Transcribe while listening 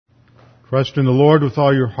Trust in the Lord with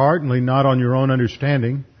all your heart and lean not on your own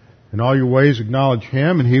understanding. In all your ways acknowledge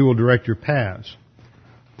Him, and He will direct your paths.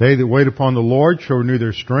 They that wait upon the Lord shall renew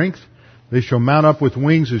their strength. They shall mount up with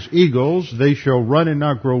wings as eagles. They shall run and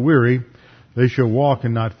not grow weary. They shall walk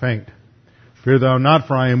and not faint. Fear thou not,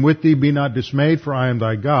 for I am with thee. Be not dismayed, for I am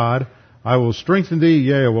thy God. I will strengthen thee,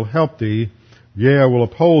 yea, I will help thee. Yea, I will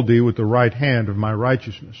uphold thee with the right hand of my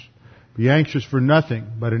righteousness. Be anxious for nothing,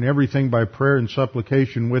 but in everything by prayer and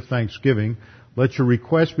supplication with thanksgiving, let your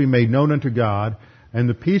requests be made known unto God, and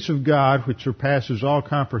the peace of God, which surpasses all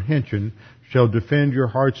comprehension, shall defend your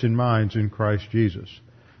hearts and minds in Christ Jesus.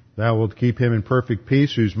 Thou wilt keep him in perfect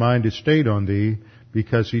peace, whose mind is stayed on thee,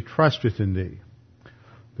 because he trusteth in thee.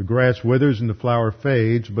 The grass withers and the flower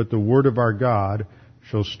fades, but the word of our God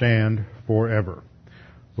shall stand forever.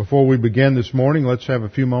 Before we begin this morning, let's have a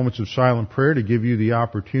few moments of silent prayer to give you the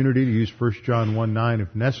opportunity to use 1 John 1:9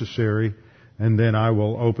 if necessary, and then I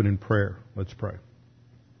will open in prayer. Let's pray.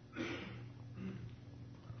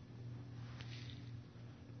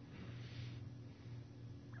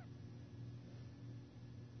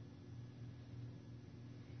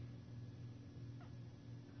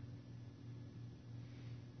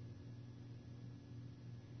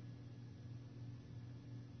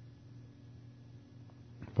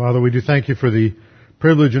 Father, we do thank you for the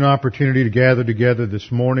privilege and opportunity to gather together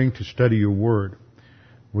this morning to study your word.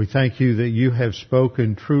 We thank you that you have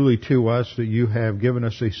spoken truly to us, that you have given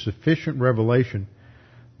us a sufficient revelation,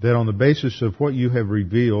 that on the basis of what you have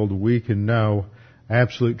revealed, we can know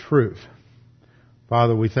absolute truth.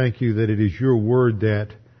 Father, we thank you that it is your word that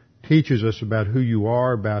teaches us about who you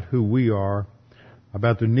are, about who we are,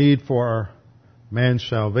 about the need for man's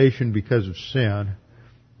salvation because of sin,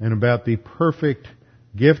 and about the perfect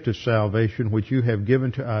gift of salvation which you have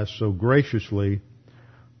given to us so graciously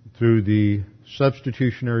through the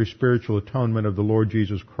substitutionary spiritual atonement of the Lord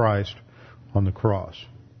Jesus Christ on the cross.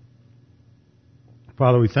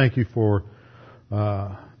 Father, we thank you for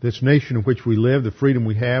this nation in which we live, the freedom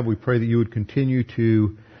we have. We pray that you would continue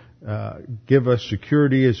to give us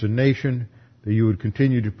security as a nation, that you would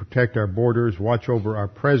continue to protect our borders, watch over our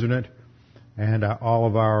president and all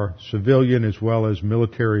of our civilian as well as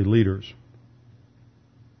military leaders.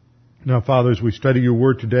 Now, Father, as we study your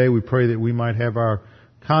word today, we pray that we might have our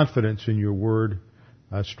confidence in your word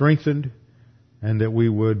strengthened, and that we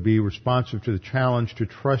would be responsive to the challenge to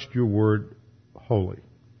trust your word wholly.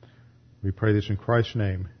 We pray this in Christ's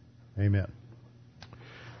name. Amen.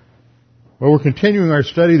 Well, we're continuing our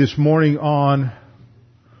study this morning on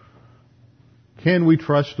can we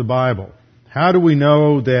trust the Bible? How do we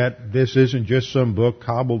know that this isn't just some book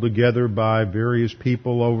cobbled together by various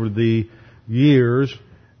people over the years,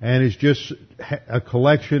 and it's just a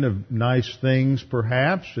collection of nice things,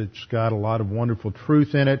 perhaps. It's got a lot of wonderful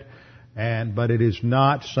truth in it, but it is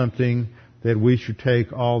not something that we should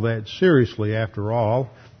take all that seriously. After all,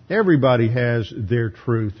 everybody has their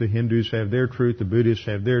truth. The Hindus have their truth. The Buddhists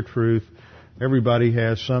have their truth. Everybody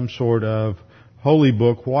has some sort of holy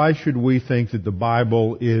book. Why should we think that the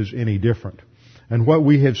Bible is any different? And what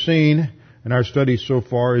we have seen in our studies so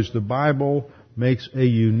far is the Bible makes a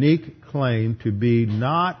unique claim to be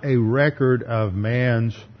not a record of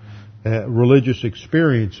man's religious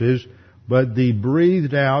experiences, but the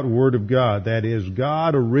breathed out Word of God. That is,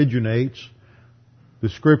 God originates. The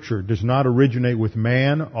Scripture does not originate with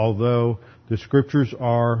man, although the Scriptures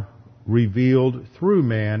are revealed through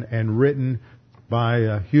man and written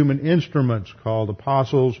by human instruments called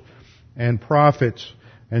apostles and prophets.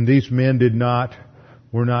 And these men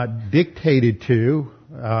were not dictated to,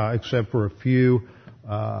 except for a few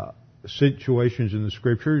situations in the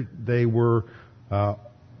Scripture.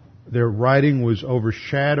 Their writing was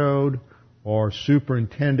overshadowed or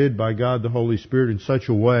superintended by God the Holy Spirit in such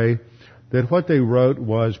a way that what they wrote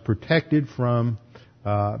was protected from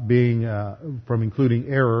including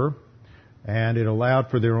error, and it allowed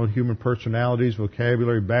for their own human personalities,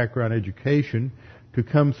 vocabulary, background, education to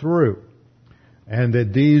come through. And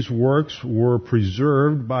that these works were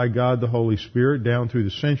preserved by God the Holy Spirit down through the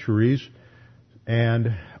centuries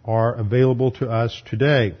and are available to us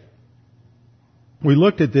today. We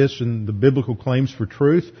looked at this in the biblical claims for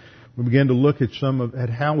truth. We began to look at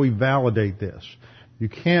how we validate this.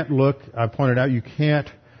 I pointed out, you can't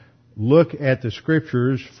look at the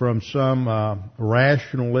Scriptures from some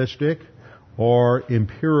rationalistic or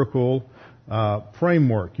empirical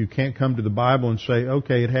framework. You can't come to the Bible and say,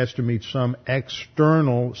 okay, it has to meet some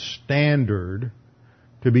external standard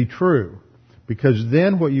to be true. Because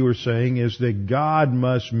then what you are saying is that God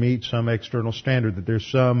must meet some external standard, that there's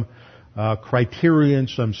some criterion,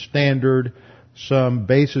 some standard some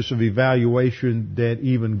basis of evaluation that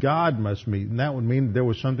even God must meet. And that would mean that there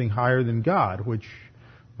was something higher than God, which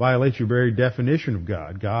violates your very definition of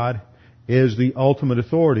God. God is the ultimate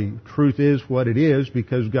authority. Truth is what it is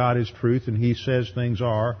because God is truth and He says things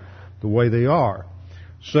are the way they are.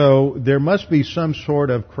 So there must be some sort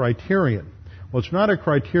of criterion. Well, it's not a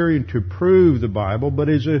criterion to prove the Bible, but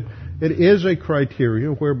it is a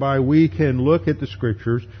criterion whereby we can look at the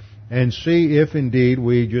Scriptures and see if indeed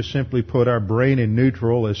we just simply put our brain in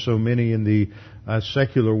neutral, as so many in the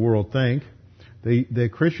secular world think. The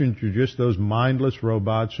Christians are just those mindless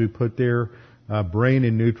robots who put their brain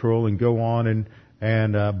in neutral and go on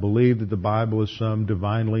and believe that the Bible is some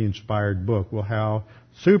divinely inspired book. Well, how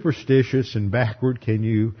superstitious and backward can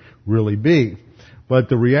you really be? But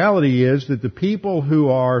the reality is that the people who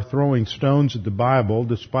are throwing stones at the Bible,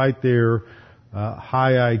 despite their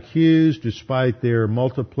high IQs, despite their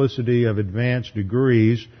multiplicity of advanced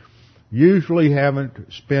degrees, usually haven't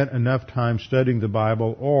spent enough time studying the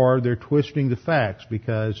Bible, or they're twisting the facts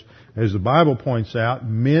because, as the Bible points out,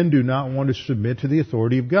 men do not want to submit to the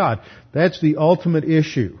authority of God. That's the ultimate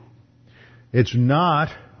issue. It's not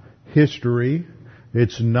history.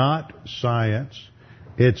 It's not science.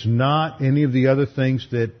 It's not any of the other things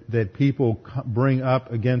that people bring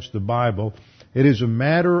up against the Bible. It is a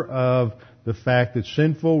matter of the fact that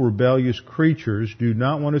sinful, rebellious creatures do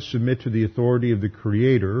not want to submit to the authority of the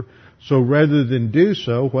Creator. So rather than do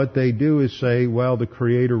so, what they do is say, well, the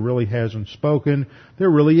Creator really hasn't spoken. There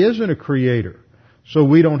really isn't a Creator. So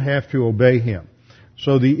we don't have to obey Him.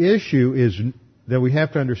 So the issue is that we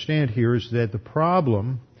have to understand here is that the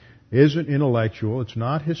problem isn't intellectual, it's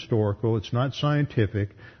not historical, it's not scientific.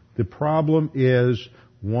 The problem is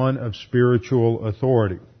one of spiritual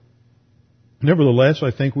authority. Nevertheless,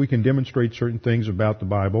 I think we can demonstrate certain things about the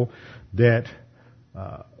Bible that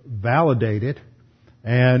validate it,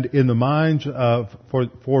 and in the minds of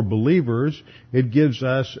for believers, it gives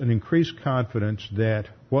us an increased confidence that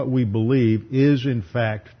what we believe is in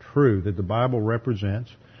fact true, that the Bible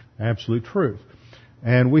represents absolute truth.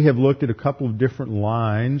 And we have looked at a couple of different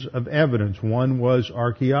lines of evidence. One was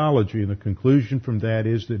archaeology, and the conclusion from that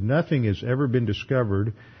is that nothing has ever been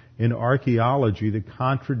discovered in archaeology that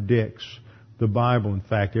contradicts the Bible. In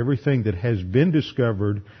fact, everything that has been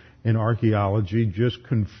discovered in archaeology just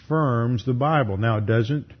confirms the Bible. Now, it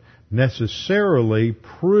doesn't necessarily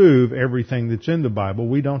prove everything that's in the Bible.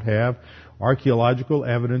 We don't have archaeological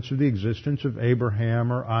evidence of the existence of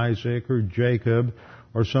Abraham or Isaac or Jacob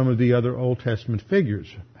or some of the other Old Testament figures.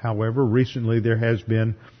 However, recently there has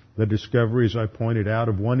been the discovery, as I pointed out,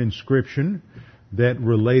 of one inscription that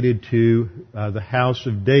related to the house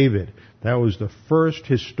of David. That was the first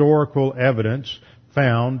historical evidence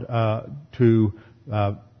found to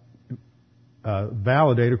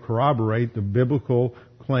validate or corroborate the biblical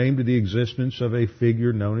claim to the existence of a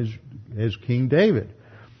figure known as King David.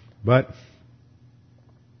 But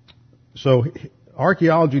so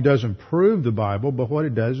archaeology doesn't prove the Bible, but what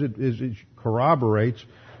it does is it corroborates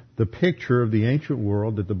the picture of the ancient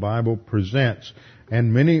world that the Bible presents.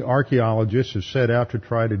 And many archaeologists have set out to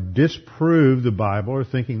try to disprove the Bible, or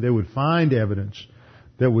thinking they would find evidence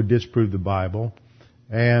that would disprove the Bible,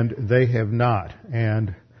 and they have not.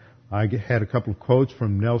 And I had a couple of quotes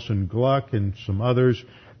from Nelson Gluck and some others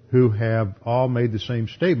who have all made the same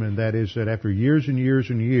statement, and that is that after years and years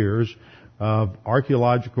and years of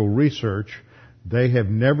archaeological research, they have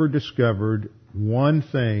never discovered one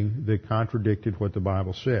thing that contradicted what the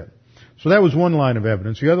Bible said. So that was one line of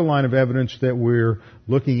evidence. The other line of evidence that we're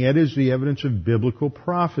looking at is the evidence of biblical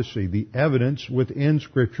prophecy, the evidence within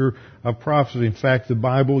Scripture of prophecy. In fact, the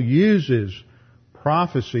Bible uses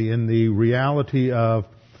prophecy in the reality of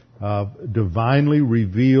divinely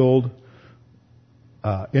revealed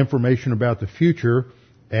information about the future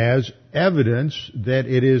as evidence that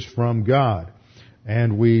it is from God.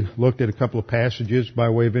 And we looked at a couple of passages by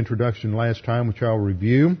way of introduction last time, which I'll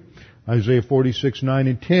review. Isaiah 46:9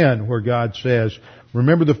 and 10, where God says,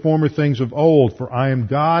 "Remember the former things of old, for I am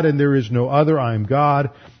God and there is no other. I am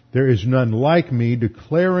God, there is none like me,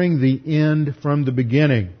 declaring the end from the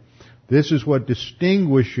beginning." This is what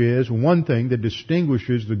distinguishes, one thing that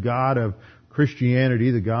distinguishes the God of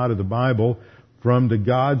Christianity, the God of the Bible, from the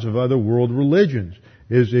gods of other world religions.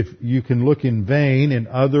 Is if you can look in vain in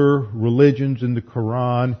other religions, in the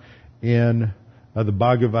Quran, in the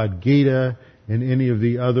Bhagavad Gita, in any of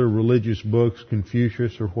the other religious books,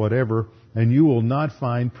 Confucius or whatever, and you will not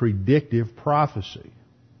find predictive prophecy.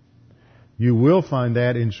 You will find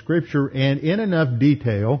that in Scripture and in enough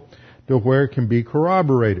detail to where it can be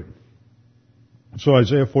corroborated. So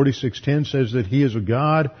Isaiah 46:10 says that He is a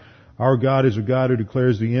God. Our God is a God who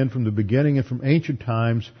declares the end from the beginning, and from ancient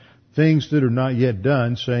times things that are not yet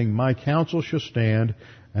done, saying, my counsel shall stand,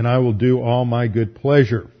 and I will do all my good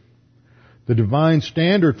pleasure. The divine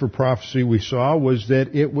standard for prophecy we saw was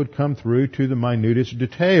that it would come through to the minutest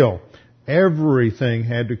detail. Everything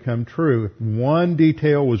had to come true. If one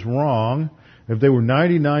detail was wrong, if they were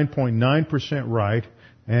 99.9% right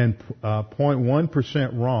and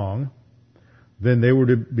 0.1% wrong, then they were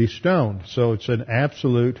to be stoned. So it's an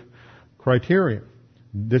absolute criterion.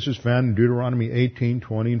 This is found in Deuteronomy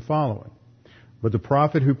 18:20 and following. But the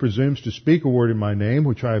prophet who presumes to speak a word in my name,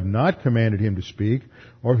 which I have not commanded him to speak,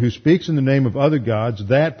 or who speaks in the name of other gods,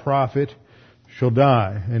 that prophet shall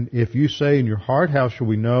die. And if you say in your heart, how shall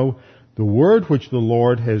we know the word which the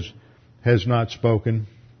Lord has not spoken?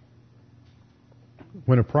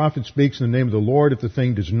 When a prophet speaks in the name of the Lord, if the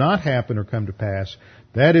thing does not happen or come to pass,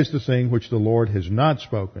 that is the thing which the Lord has not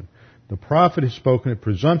spoken. The prophet has spoken it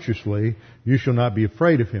presumptuously. You shall not be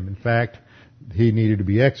afraid of him. In fact, he needed to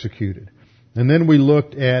be executed. And then we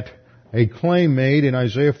looked at a claim made in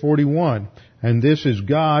Isaiah 41. And this is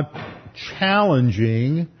God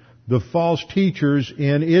challenging the false teachers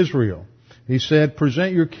in Israel. He said,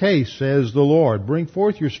 present your case, says the Lord. Bring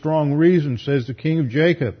forth your strong reason, says the King of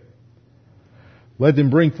Jacob. Let them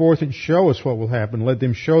bring forth and show us what will happen. Let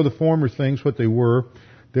them show the former things what they were,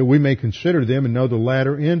 that we may consider them and know the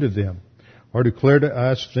latter end of them, or declare to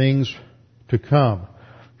us things to come.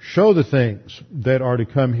 Show the things that are to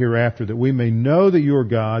come hereafter, that we may know that you are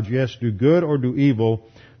gods, yes, do good or do evil,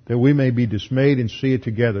 that we may be dismayed and see it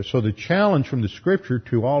together. So the challenge from the Scripture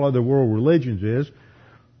to all other world religions is,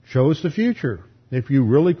 show us the future. If you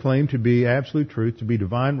really claim to be absolute truth, to be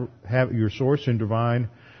divine, have your source in divine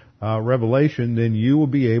revelation, then you will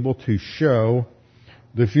be able to show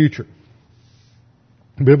the future.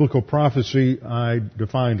 Biblical prophecy, I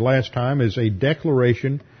defined last time, as a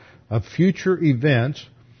declaration of future events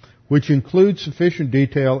which includes sufficient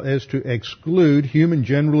detail as to exclude human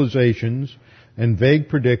generalizations and vague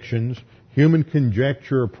predictions, human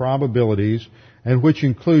conjecture or probabilities, and which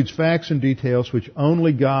includes facts and details which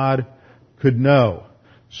only God could know.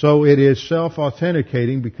 So it is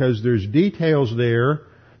self-authenticating because there's details there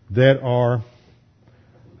that are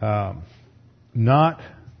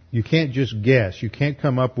you can't just guess. You can't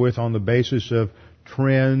come up with on the basis of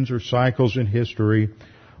trends or cycles in history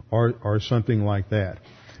or something like that.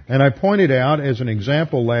 And I pointed out as an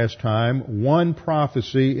example last time one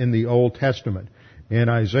prophecy in the Old Testament. In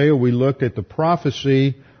Isaiah we looked at the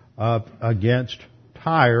prophecy against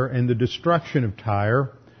Tyre and the destruction of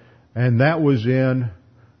Tyre, and that was in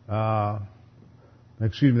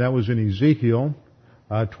Ezekiel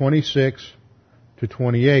 26 to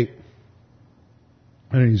 28.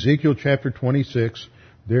 And in Ezekiel chapter 26,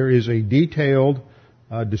 there is a detailed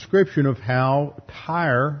description of how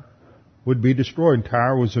Tyre would be destroyed.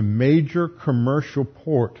 Tyre was a major commercial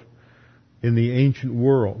port in the ancient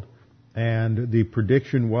world. And the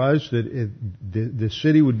prediction was that the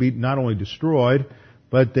city would be not only destroyed,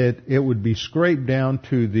 but that it would be scraped down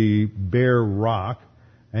to the bare rock.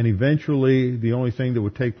 And eventually, the only thing that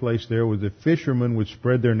would take place there was that fishermen would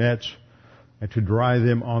spread their nets to dry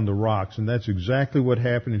them on the rocks. And that's exactly what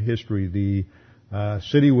happened in history. The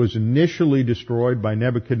city was initially destroyed by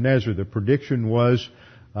Nebuchadnezzar. The prediction was,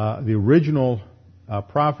 the original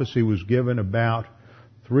prophecy was given about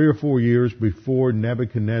 3 or 4 years before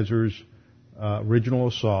Nebuchadnezzar's original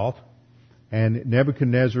assault. And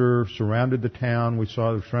Nebuchadnezzar surrounded the town. We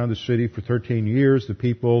saw it surrounded the city for 13 years. The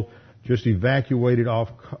people just evacuated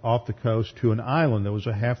off the coast to an island that was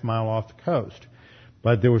a half mile off the coast.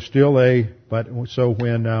 But there was still so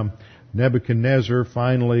when Nebuchadnezzar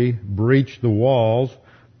finally breached the walls,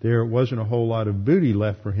 there wasn't a whole lot of booty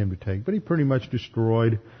left for him to take. But he pretty much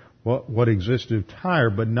destroyed what existed of Tyre,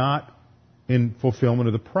 but not in fulfillment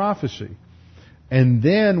of the prophecy. And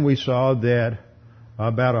then we saw that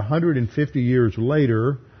about 150 years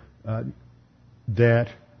later,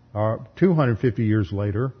 250 years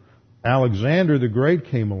later, Alexander the Great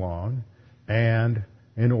came along, and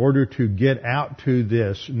in order to get out to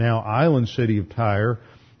this now island city of Tyre,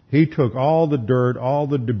 he took all the dirt, all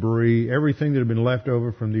the debris, everything that had been left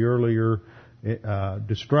over from the earlier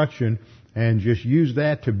destruction, and just used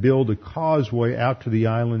that to build a causeway out to the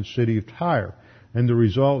island city of Tyre. And the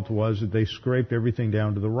result was that they scraped everything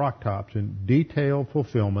down to the rock tops in detailed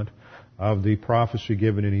fulfillment of the prophecy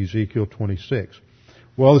given in Ezekiel 26.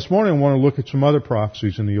 Well, this morning I want to look at some other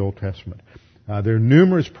prophecies in the Old Testament. There are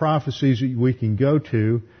numerous prophecies that we can go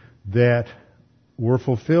to that were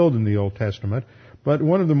fulfilled in the Old Testament, but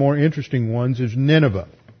one of the more interesting ones is Nineveh.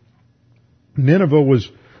 Nineveh was,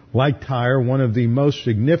 like Tyre, one of the most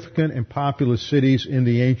significant and populous cities in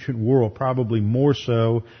the ancient world, probably more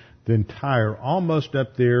so than Tyre, almost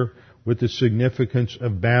up there with the significance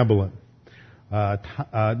of Babylon.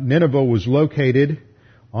 Nineveh was located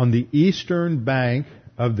on the eastern bank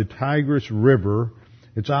of the Tigris River.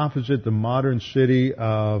 It's opposite the modern city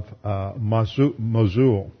of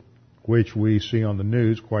Mosul, which we see on the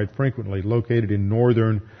news quite frequently, located in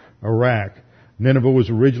northern Iraq. Nineveh was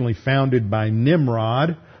originally founded by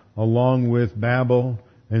Nimrod, along with Babel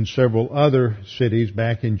and several other cities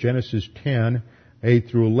back in Genesis 10, 8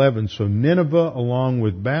 through 11. So Nineveh, along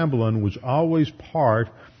with Babylon, was always part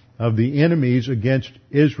of the enemies against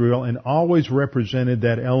Israel and always represented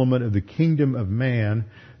that element of the kingdom of man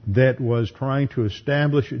that was trying to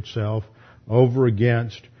establish itself over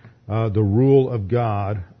against the rule of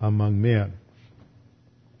God among men.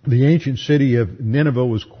 The ancient city of Nineveh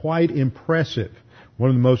was quite impressive. One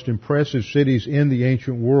of the most impressive cities in the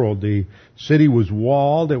ancient world. The city was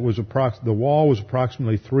walled. The wall was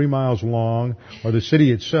approximately 3 miles long, or the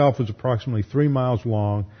city itself was approximately 3 miles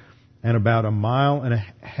long and about 1.5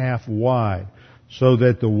 miles wide. So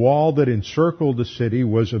that the wall that encircled the city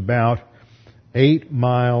was about 8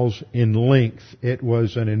 miles in length. It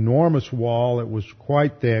was an enormous wall. It was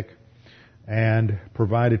quite thick and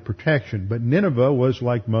provided protection. But Nineveh was,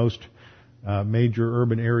 like most major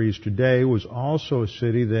urban areas today, was also a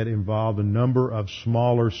city that involved a number of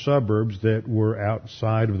smaller suburbs that were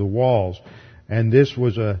outside of the walls. And this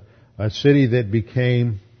was a city that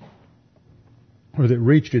that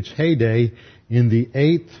reached its heyday in the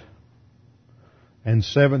 8th and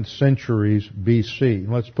 7th centuries BC.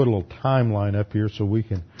 Let's put a little timeline up here so we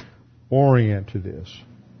can orient to this.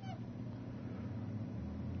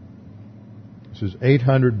 This is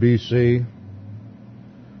 800 BC,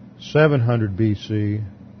 700 BC,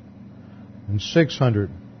 and 600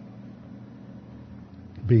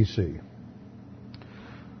 BC.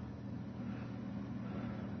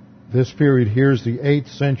 This period here is the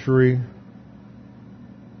 8th century.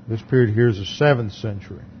 This period here is the 7th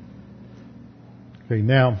century. Okay,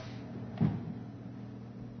 now,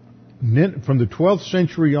 from the 12th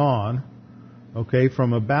century on, okay,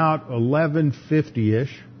 from about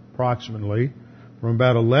 1150-ish, approximately, from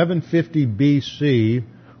about 1150 BC,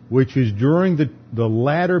 which is during the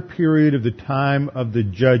latter period of the time of the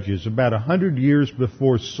judges, about 100 years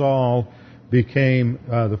before Saul became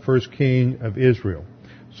the first king of Israel.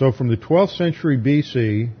 So from the 12th century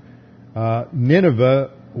BC,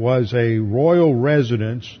 Nineveh was a royal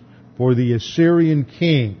residence for the Assyrian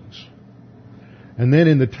kings. And then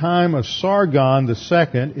in the time of Sargon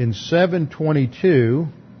II, in 722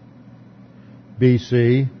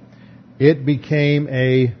 BC, it became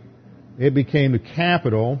the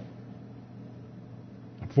capital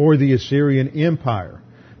for the Assyrian Empire.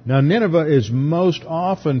 Now Nineveh is most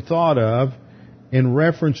often thought of in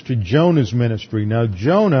reference to Jonah's ministry. Now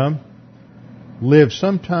Jonah lived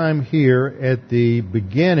sometime here at the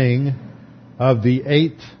beginning of the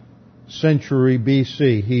 8th century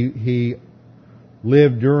BC. He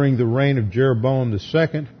lived during the reign of Jeroboam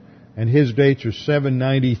II, and his dates are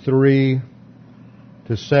 793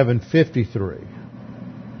 to 753.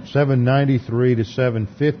 793 to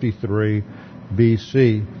 753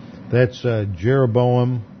 BC. That's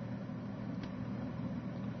Jeroboam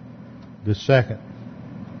II.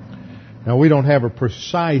 Now, we don't have a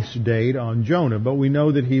precise date on Jonah, but we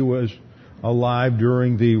know that he was alive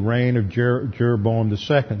during the reign of Jeroboam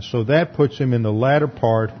II. So that puts him in the latter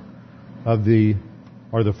part of the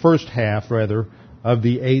first half, rather, of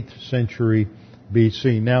the 8th century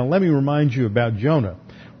BC. Now, let me remind you about Jonah.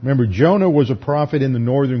 Remember, Jonah was a prophet in the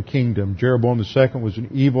northern kingdom. Jeroboam II was an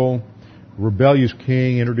evil, rebellious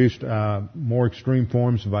king, introduced more extreme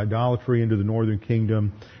forms of idolatry into the northern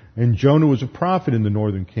kingdom. And Jonah was a prophet in the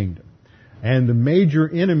northern kingdom. And the major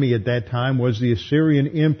enemy at that time was the Assyrian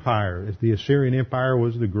Empire. The Assyrian Empire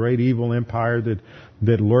was the great evil empire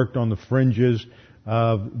that lurked on the fringes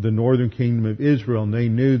of the northern kingdom of Israel. And they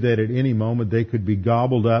knew that at any moment they could be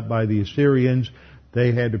gobbled up by the Assyrians.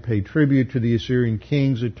 They had to pay tribute to the Assyrian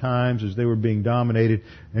kings at times as they were being dominated.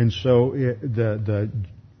 And so the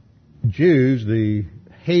Jews,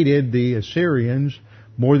 hated the Assyrians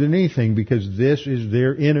more than anything because this is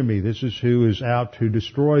their enemy. This is who is out to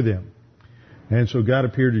destroy them. And so God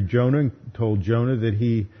appeared to Jonah and told Jonah that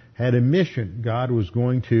he had a mission. God was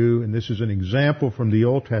going to, and this is an example from the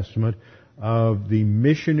Old Testament, of the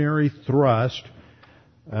missionary thrust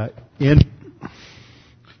into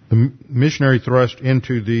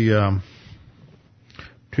the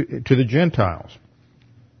Gentiles.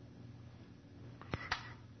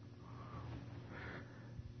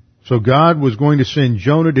 So God was going to send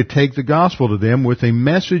Jonah to take the gospel to them with a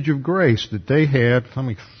message of grace that they had. Let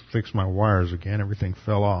me fix my wires again. Everything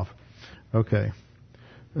fell off. Okay.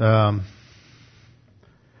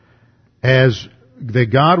 as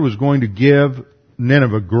that God was going to give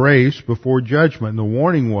Nineveh grace before judgment. And the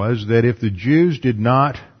warning was that if the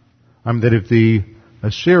that if the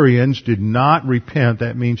Assyrians did not repent,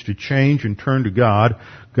 that means to change and turn to God,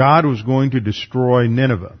 God was going to destroy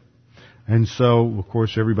Nineveh. And so, of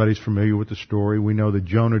course, everybody's familiar with the story. We know that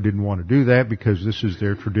Jonah didn't want to do that because this is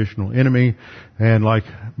their traditional enemy. And like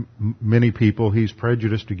many people, he's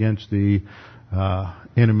prejudiced against the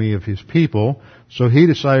enemy of his people. So he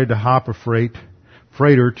decided to hop a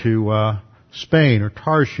freighter to Spain or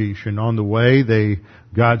Tarshish. And on the way,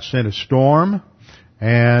 God sent a storm,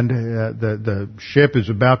 and the ship is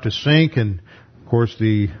about to sink. And of course,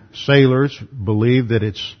 the sailors believe that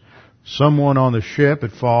it's someone on the ship at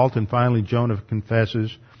fault, and finally Jonah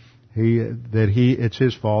confesses it's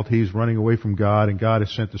his fault. He's running away from God, and God has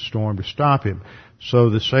sent the storm to stop him. So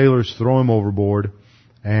the sailors throw him overboard,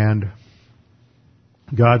 and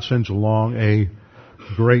God sends along a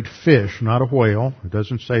great fish, not a whale. It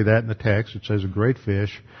doesn't say that in the text. It says a great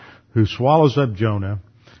fish who swallows up Jonah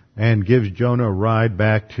and gives Jonah a ride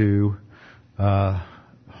back to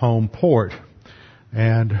home port,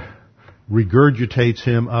 and regurgitates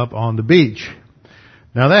him up on the beach.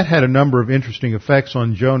 Now that had a number of interesting effects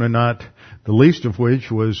on Jonah, not the least of which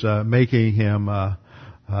was making him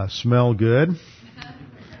smell good.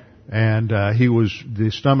 And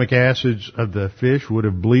the stomach acids of the fish would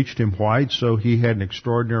have bleached him white, so he had an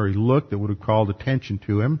extraordinary look that would have called attention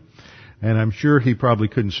to him. And I'm sure he probably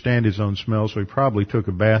couldn't stand his own smell, so he probably took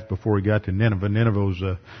a bath before he got to Nineveh. Nineveh was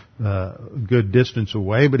a good distance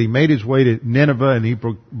away, but he made his way to Nineveh and he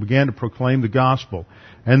began to proclaim the gospel.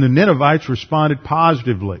 And the Ninevites responded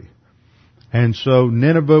positively. And so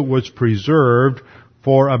Nineveh was preserved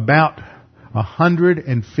for about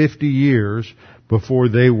 150 years before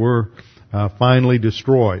they were finally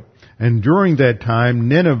destroyed. And during that time,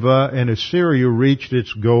 Nineveh and Assyria reached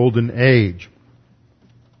its golden age.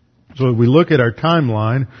 So if we look at our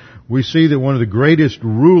timeline, we see that one of the greatest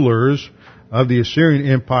rulers of the Assyrian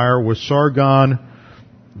Empire was Sargon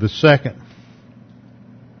II.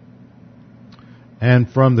 And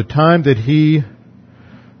from the time that he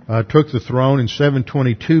took the throne in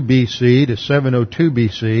 722 BC to 702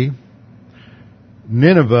 BC,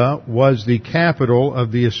 Nineveh was the capital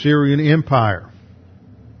of the Assyrian Empire.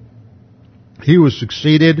 He was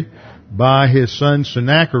succeeded by his son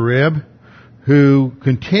Sennacherib, who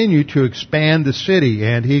continued to expand the city,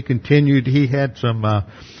 and he had some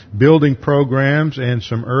building programs and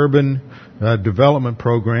some urban development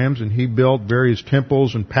programs, and he built various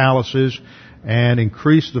temples and palaces and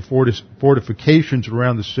increased the fortifications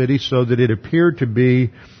around the city so that it appeared to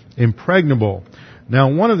be impregnable.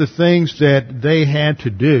 Now, one of the things that they had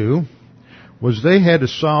to do was they had to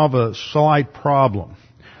solve a slight problem.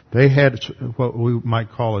 They had what we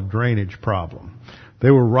might call a drainage problem.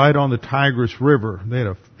 They were right on the Tigris River.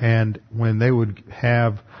 And when they would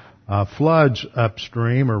have floods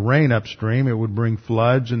upstream or rain upstream, it would bring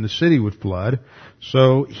floods and the city would flood.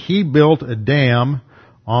 So he built a dam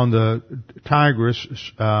on the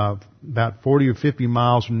Tigris about 40 or 50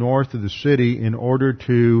 miles north of the city in order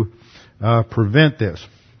to prevent this.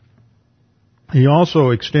 He also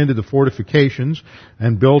extended the fortifications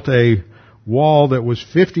and built a wall that was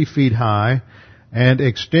 50 feet high and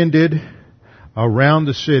extended around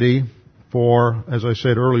the city for, as I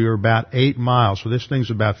said earlier, about 8 miles. So this thing's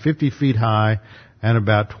about 50 feet high and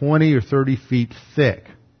about 20 or 30 feet thick.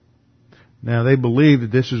 Now they believe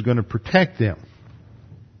that this is going to protect them.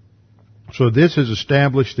 So this has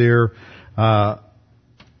established their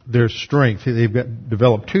strength. They've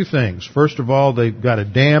developed two things. First of all, they've got a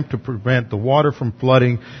dam to prevent the water from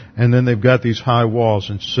flooding, and then they've got these high walls.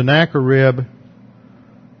 And Sennacherib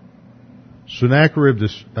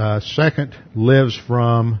the second lives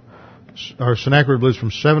from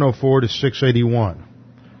 704 to 681.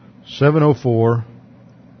 704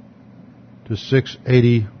 to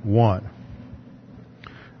 681.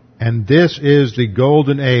 And this is the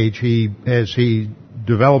golden age. As he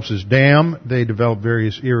develops his dam, they develop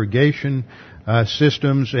various irrigation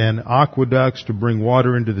systems and aqueducts to bring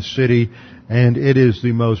water into the city, and it is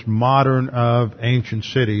the most modern of ancient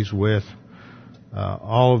cities with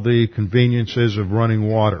all of the conveniences of running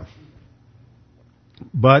water.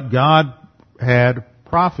 But God had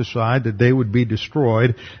prophesied that they would be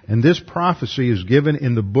destroyed, and this prophecy is given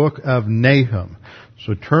in the book of Nahum.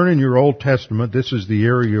 So turn in your Old Testament. This is the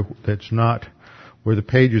area that's not where the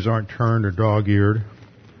pages aren't turned or dog-eared,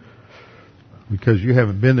 because you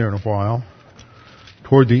haven't been there in a while.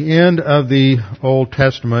 Toward the end of the Old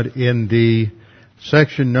Testament, in the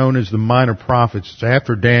section known as the Minor Prophets, it's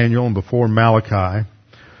after Daniel and before Malachi,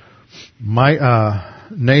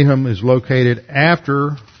 Nahum is located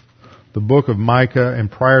after the book of Micah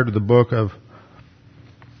and prior to the book of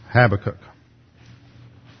Habakkuk.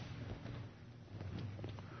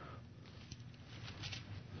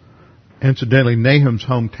 Incidentally, Nahum's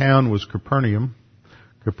hometown was Capernaum.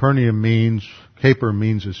 Caper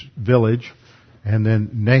means this village, and then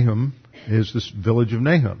Nahum is this village of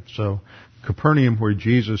Nahum. So Capernaum, where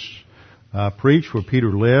Jesus preached, where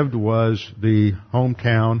Peter lived, was the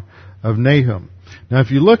hometown of Nahum. Now,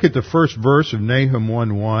 if you look at the first verse of Nahum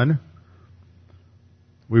 1:1,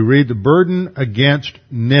 we read the burden against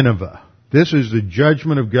Nineveh. This is the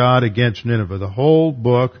judgment of God against Nineveh. The whole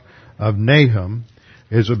book of Nahum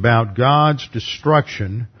is about God's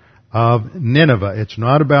destruction of Nineveh. It's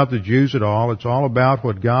not about the Jews at all. It's all about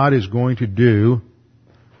what God is going to do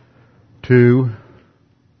to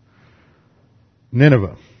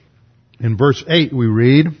Nineveh. In verse 8 we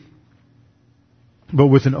read, "But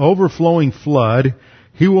with an overflowing flood,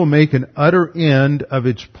 he will make an utter end of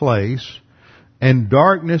its place, and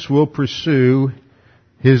darkness will pursue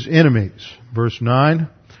his enemies." Verse 9,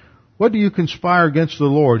 "What do you conspire against the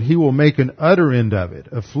Lord? He will make an utter end of it.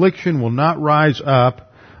 Affliction will not rise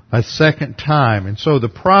up a second time." And so the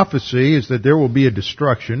prophecy is that there will be a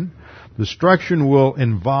destruction. Destruction will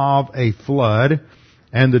involve a flood,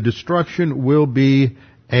 and the destruction will be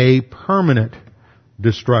a permanent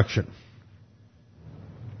destruction.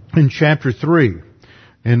 In chapter 3,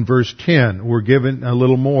 in verse 10, we're given a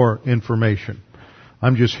little more information.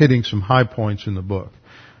 I'm just hitting some high points in the book.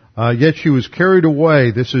 Yet she was carried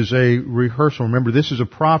away. This is a rehearsal. Remember, this is a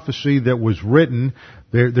prophecy that was written.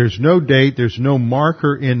 There's no date, there's no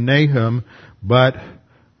marker in Nahum, but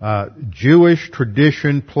Jewish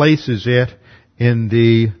tradition places it in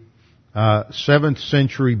the 7th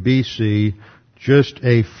century BC, just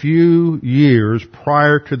a few years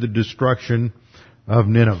prior to the destruction of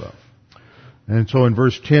Nineveh. And so in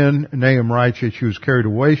verse 10, Nahum writes that she was carried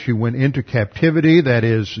away. She went into captivity. That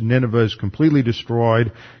is, Nineveh is completely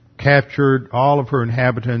destroyed, captured. All of her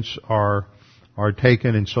inhabitants are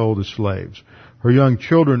taken and sold as slaves. Her young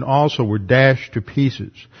children also were dashed to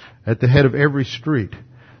pieces at the head of every street.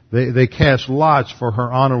 They cast lots for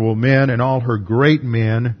her honorable men, and all her great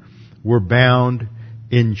men were bound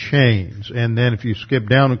in chains. And then if you skip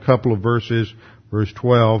down a couple of verses, verse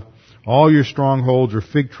 12, "All your strongholds are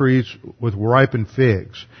fig trees with ripened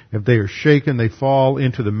figs. If they are shaken, they fall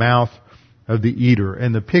into the mouth of the eater."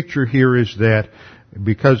 And the picture here is that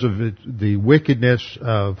because of the wickedness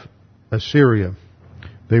of Assyria,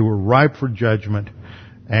 they were ripe for judgment,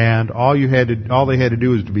 and all they had to do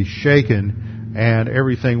was to be shaken, and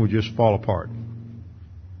everything would just fall apart.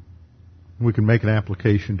 We can make an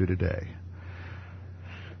application to today.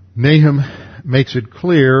 Nahum makes it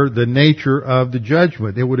clear the nature of the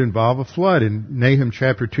judgment. It would involve a flood. In Nahum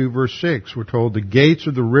chapter 2 verse 6, we're told the gates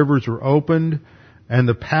of the rivers are opened and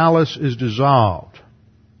the palace is dissolved.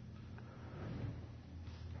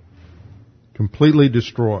 Completely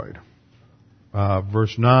destroyed.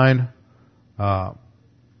 Verse 9,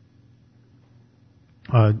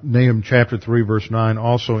 Nahum chapter 3 verse 9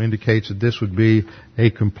 also indicates that this would be a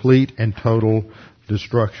complete and total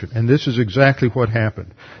destruction. And this is exactly what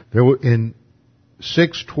happened. In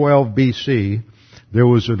 612 BC, there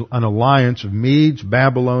was an alliance of Medes,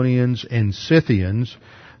 Babylonians, and Scythians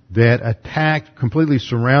that completely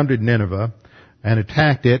surrounded Nineveh and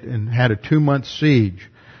attacked it and had a 2-month siege.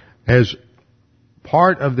 As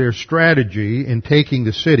part of their strategy in taking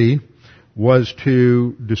the city was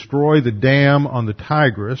to destroy the dam on the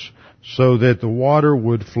Tigris so that the water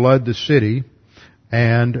would flood the city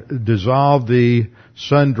and dissolve the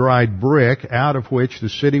sun-dried brick out of which the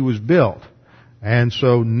city was built. And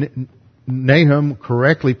so Nahum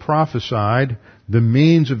correctly prophesied the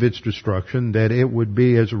means of its destruction, that it would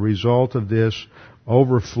be as a result of this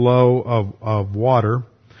overflow of water,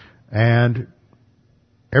 and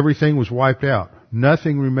everything was wiped out.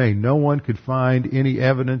 Nothing remained. No one could find any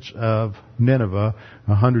evidence of Nineveh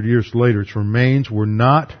 100 years later. Its remains were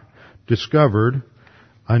not discovered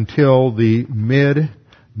until the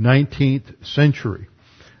mid-19th century.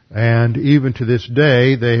 And even to this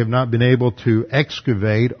day, they have not been able to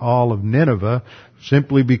excavate all of Nineveh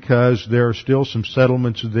simply because there are still some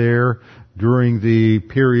settlements there during the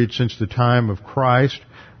period since the time of Christ.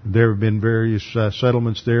 There have been various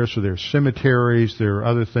settlements there, so there are cemeteries, there are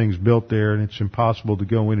other things built there, and it's impossible to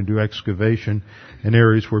go in and do excavation in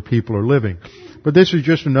areas where people are living. But this is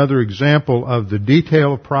just another example of the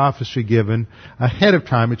detail of prophecy given ahead of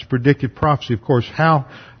time. It's predicted prophecy. Of course,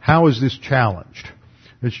 how is this challenged?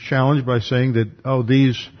 It's challenged by saying that,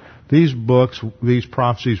 these books, these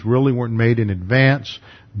prophecies really weren't made in advance.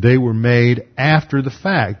 They were made after the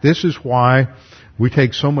fact. This is why we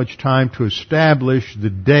take so much time to establish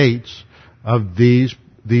the dates of these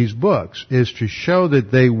books, is to show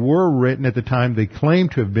that they were written at the time they claim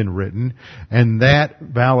to have been written, and that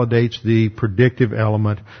validates the predictive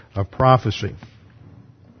element of prophecy.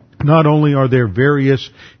 Not only are there various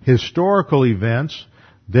historical events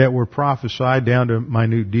that were prophesied down to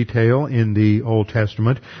minute detail in the Old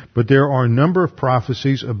Testament, but there are a number of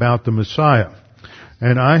prophecies about the Messiah.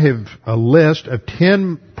 And I have a list of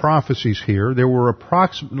 10 prophecies here. There were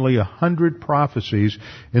approximately 100 prophecies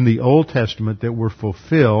in the Old Testament that were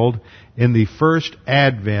fulfilled in the first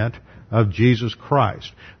advent of Jesus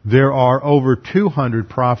Christ. There are over 200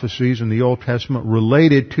 prophecies in the Old Testament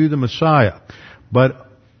related to the Messiah. But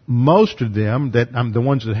most of them, the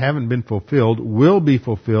ones that haven't been fulfilled, will be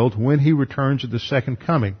fulfilled when He returns at the second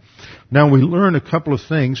coming. Now we learn a couple of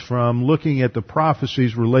things from looking at the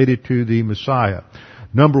prophecies related to the Messiah.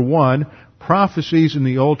 Number one, prophecies in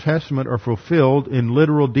the Old Testament are fulfilled in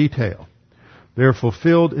literal detail. They're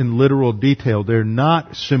fulfilled in literal detail. They're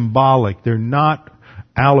not symbolic. They're not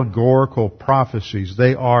allegorical prophecies.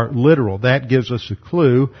 They are literal. That gives us a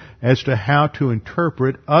clue as to how to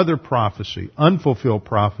interpret other prophecy, unfulfilled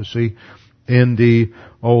prophecy in the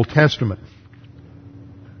Old Testament.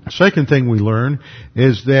 Second thing we learn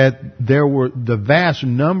is that the vast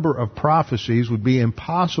number of prophecies would be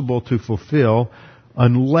impossible to fulfill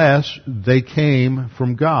unless they came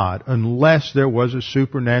from God, unless there was a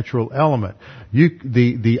supernatural element.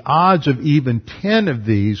 The odds of even 10 of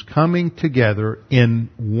these coming together in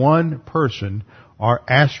one person are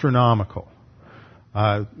astronomical.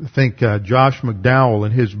 I think Josh McDowell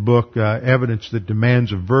in his book, Evidence That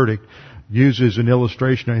Demands a Verdict, uses an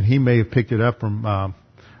illustration, and he may have picked it up from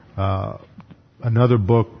another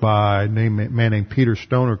book by a man named Peter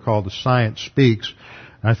Stoner called The Science Speaks.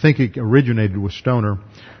 I think it originated with Stoner,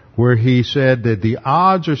 where he said that the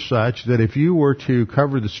odds are such that if you were to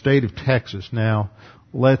cover the state of Texas, now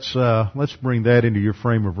let's bring that into your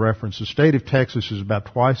frame of reference. The state of Texas is about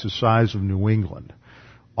twice the size of New England,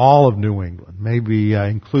 all of New England, maybe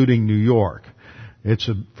including New York. It's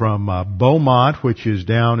from Beaumont, which is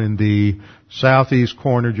down in the southeast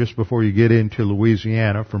corner just before you get into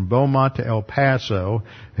Louisiana, from Beaumont to El Paso,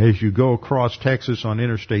 as you go across Texas on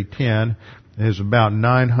Interstate 10, is about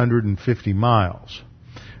 950 miles.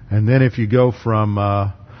 And then if you go from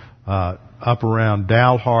up around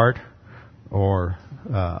Dalhart or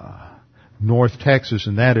North Texas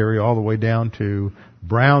in that area all the way down to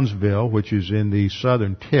Brownsville, which is in the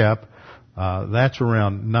southern tip, that's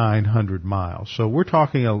around 900 miles. So we're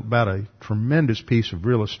talking about a tremendous piece of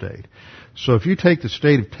real estate. So if you take the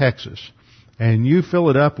state of Texas and you fill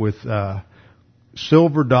it up with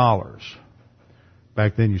silver dollars,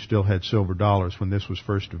 back then you still had silver dollars when this was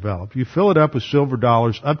first developed. You fill it up with silver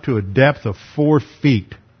dollars up to a depth of 4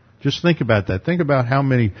 feet. Just think about that. Think about how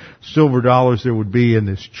many silver dollars there would be in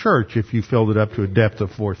this church if you filled it up to a depth of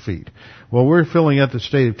 4 feet. Well, we're filling up the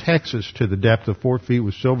state of Texas to the depth of 4 feet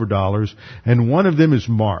with silver dollars, and one of them is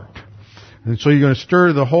marked. And so you're going to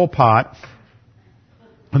stir the whole pot,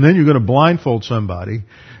 and then you're going to blindfold somebody,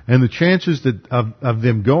 and the chances of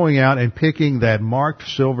them going out and picking that marked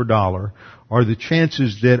silver dollar are the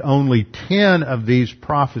chances that only 10 of these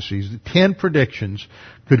prophecies, 10 predictions,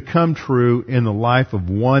 could come true in the life of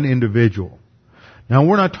one individual. Now,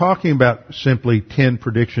 we're not talking about simply 10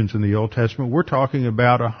 predictions in the Old Testament. We're talking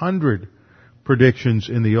about 100 predictions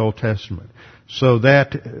in the Old Testament. So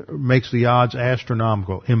that makes the odds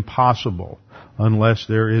astronomical, impossible, unless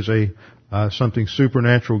there is something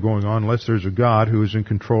supernatural going on, unless there's a God who is in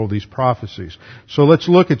control of these prophecies. So let's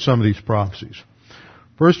look at some of these prophecies.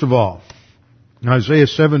 First of all, Isaiah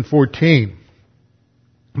 7:14.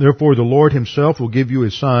 Therefore the Lord himself will give you a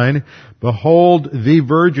sign. Behold, the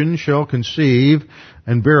virgin shall conceive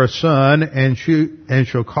and bear a son, and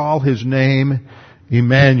shall call his name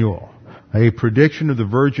Emmanuel. A prediction of the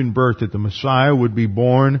virgin birth, that the Messiah would be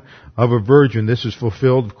born of a virgin. This is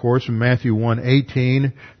fulfilled, of course, in Matthew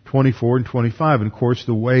 1:18, 24, and 25. And of course,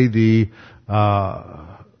 the way the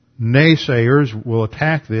naysayers will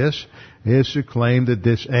attack this is to claim that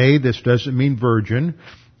this doesn't mean virgin,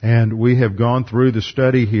 and we have gone through the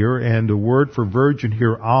study here, and the word for virgin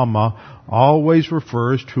here, Alma, always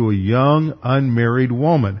refers to a young, unmarried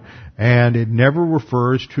woman, and it never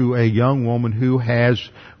refers to a young woman who has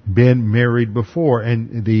been married before.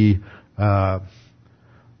 And the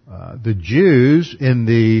Jews in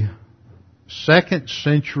the 2nd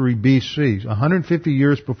century BC, 150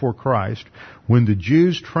 years before Christ, when the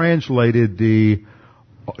Jews translated the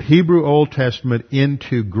Hebrew Old Testament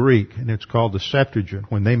into Greek, and it's called the Septuagint.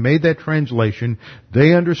 When they made that translation,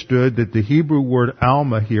 they understood that the Hebrew word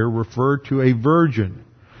Alma here referred to a virgin.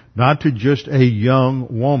 not to just a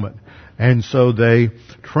young woman. And so they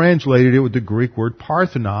translated it with the Greek word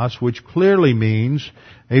parthenos, which clearly means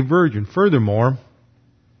a virgin. Furthermore,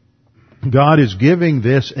 God is giving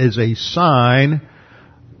this as a sign,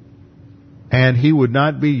 and He would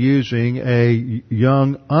not be using a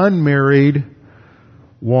young unmarried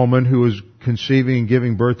woman who is conceiving and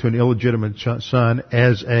giving birth to an illegitimate son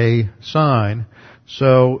as a sign.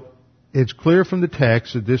 So it's clear from the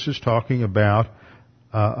text that this is talking about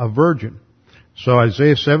a virgin. So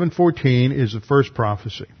Isaiah 7:14 is the first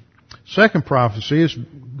prophecy. Second prophecy is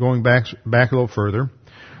going back a little further.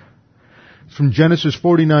 It's from Genesis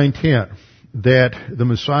 49:10, that the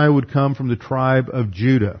Messiah would come from the tribe of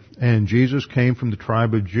Judah, and Jesus came from the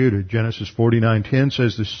tribe of Judah. Genesis 49:10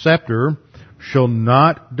 says, "The scepter shall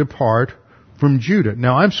not depart from Judah."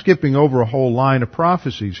 Now, I'm skipping over a whole line of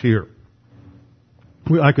prophecies here.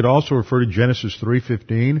 I could also refer to Genesis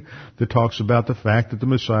 3:15 that talks about the fact that the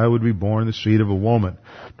Messiah would be born in the seed of a woman.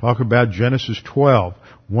 Talk about Genesis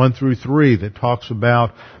 12:1-3 that talks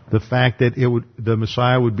about the fact that the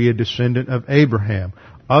Messiah would be a descendant of Abraham.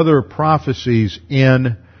 Other prophecies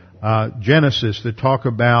in Genesis that talk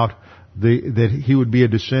about that he would be a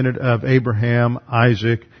descendant of Abraham,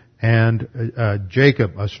 Isaac, and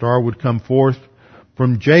Jacob. A star would come forth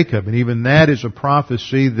from Jacob, and even that is a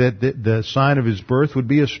prophecy that the sign of his birth would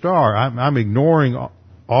be a star. I'm ignoring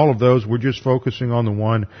all of those. We're just focusing on the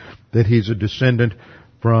one that he's a descendant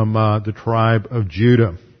from the tribe of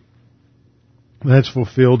Judah. That's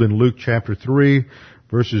fulfilled in Luke chapter 3,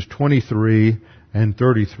 verses 23 and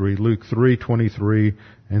 33. Luke 3:23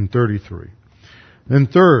 and 33. Then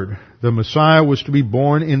third, the Messiah was to be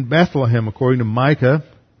born in Bethlehem, according to Micah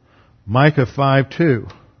 5:2.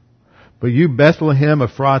 "But you, Bethlehem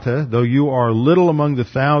Ephratah, though you are little among the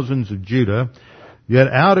thousands of Judah, yet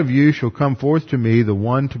out of you shall come forth to me the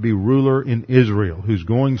one to be ruler in Israel, whose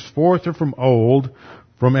goings forth are from old,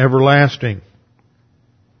 from everlasting."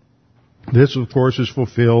 This, of course, is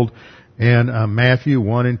fulfilled in Matthew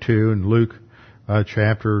 1 and 2 and Luke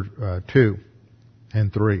chapter 2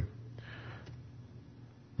 and 3.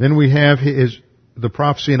 Then we have the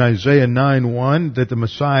prophecy in Isaiah 9:1 that the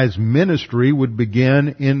Messiah's ministry would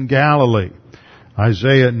begin in Galilee.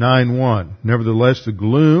 Isaiah 9:1, "Nevertheless the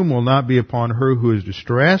gloom will not be upon her who is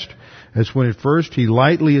distressed, as when at first he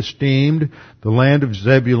lightly esteemed the land of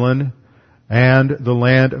Zebulun and the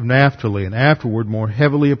land of Naphtali, and afterward more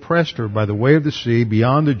heavily oppressed her by the way of the sea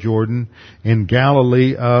beyond the Jordan in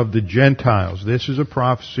Galilee of the Gentiles." This is a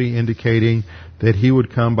prophecy indicating that he would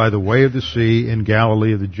come by the way of the sea in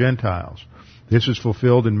Galilee of the Gentiles. This is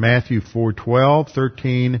fulfilled in Matthew 4:12,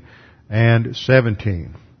 13, and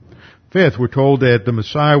 17. Fifth, we're told that the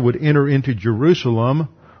Messiah would enter into Jerusalem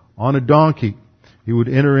on a donkey. He would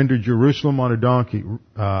enter into Jerusalem on a donkey.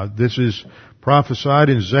 This is prophesied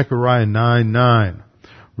in Zechariah 9:9.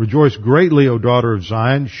 "Rejoice greatly, O daughter of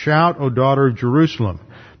Zion. Shout, O daughter of Jerusalem.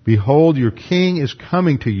 Behold, your king is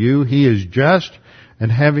coming to you. He is just and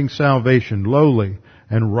having salvation, lowly,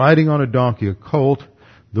 and riding on a donkey, a colt,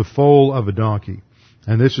 the foal of a donkey."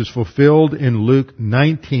 And this is fulfilled in Luke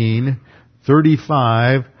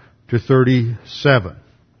 19:35-37.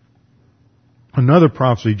 Another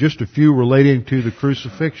prophecy, just a few relating to the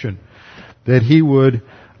crucifixion, that he would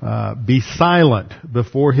be silent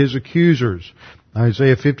before his accusers.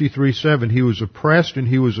 Isaiah 53:7, "He was oppressed and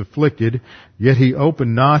he was afflicted, yet he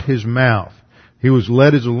opened not his mouth. He was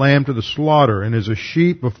led as a lamb to the slaughter, and as a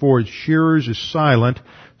sheep before its shearers is silent,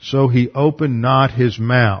 so he opened not his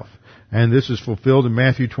mouth." And this is fulfilled in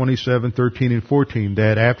Matthew 27:13 and 14,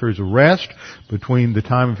 that after his arrest, between the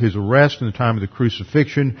time of his arrest and the time of the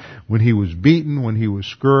crucifixion, when he was beaten, when he was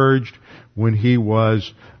scourged, when he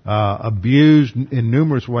was abused in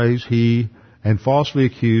numerous ways, and falsely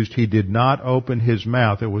accused, he did not open his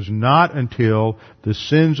mouth. It was not until the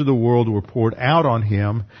sins of the world were poured out on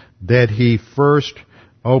him that he first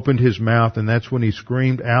opened his mouth, and that's when he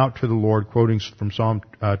screamed out to the Lord, quoting from Psalm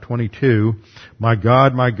 22, my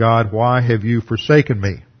God, why have you forsaken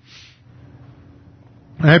me?"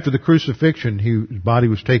 After the crucifixion, his body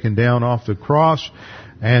was taken down off the cross,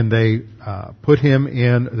 and they put him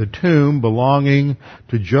in the tomb belonging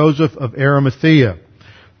to Joseph of Arimathea.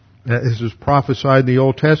 This is prophesied in the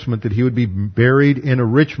Old Testament that he would be buried in a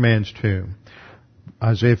rich man's tomb.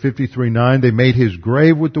 Isaiah 53:9, "They made his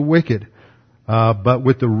grave with the wicked, but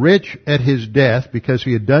with the rich at his death, because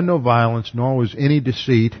he had done no violence, nor was any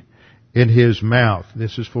deceit in his mouth."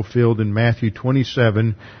 This is fulfilled in Matthew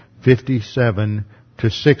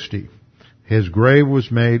 27:57-60. His grave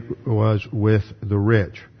was with the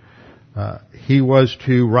rich. He was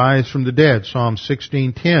to rise from the dead. Psalm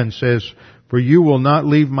 16:10 says, For you will not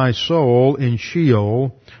leave my soul in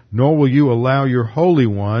Sheol, nor will you allow your Holy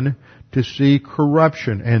One to see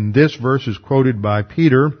corruption. And this verse is quoted by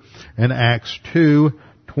Peter in Acts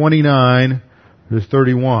 2:29 to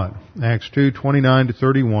 31. Acts 2:29 to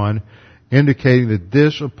 31, indicating that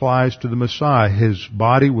this applies to the Messiah. His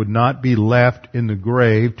body would not be left in the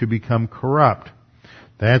grave to become corrupt.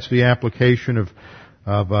 That's the application of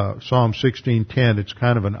Psalm 16:10. It's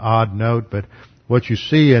kind of an odd note, but what you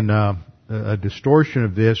see in a distortion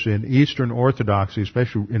of this in Eastern Orthodoxy,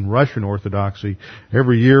 especially in Russian Orthodoxy,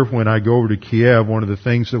 every year when I go over to Kiev, one of the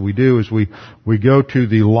things that we do is we go to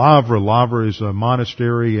the Lavra. Lavra is a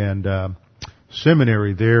monastery and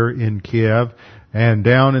seminary there in Kiev, and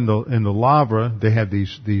down in the Lavra they have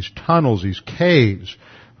these tunnels, these caves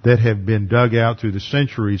that have been dug out through the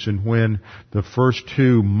centuries. And when the first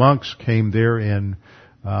two monks came there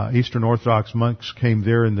Eastern Orthodox monks came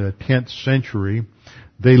there in the 10th century,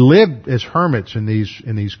 they lived as hermits in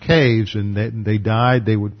these caves, and they died.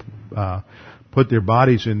 They would put their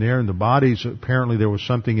bodies in there, and the bodies, apparently there was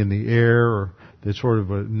something in the air, or that's sort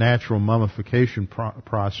of a natural mummification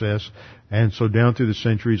process. And so down through the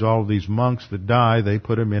centuries, all of these monks that die, they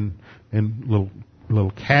put them in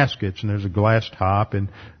little caskets, and there's a glass top, and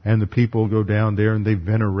the people go down there and they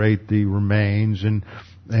venerate the remains, and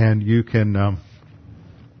you can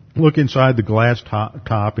look inside the glass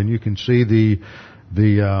top, and you can see the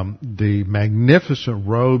magnificent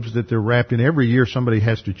robes that they're wrapped in. Every year somebody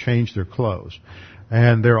has to change their clothes.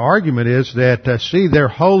 And their argument is that, they're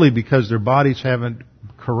holy because their bodies haven't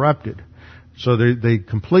corrupted. So they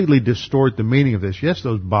completely distort the meaning of this. Yes,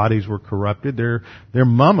 those bodies were corrupted. They're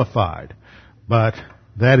mummified. But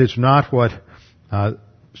that is not what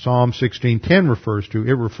Psalm 16:10 refers to.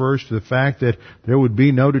 It refers to the fact that there would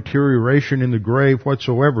be no deterioration in the grave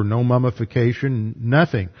whatsoever, no mummification,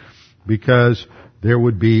 nothing, because there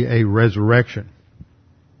would be a resurrection.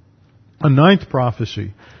 A ninth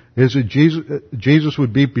prophecy is that Jesus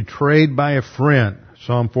would be betrayed by a friend.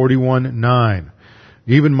 Psalm 41:9.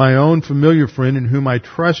 Even my own familiar friend in whom I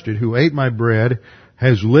trusted, who ate my bread,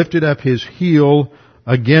 has lifted up his heel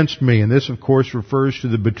against me. And this, of course, refers to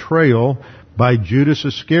the betrayal by Judas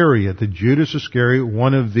Iscariot. That Judas Iscariot,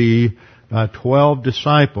 one of the 12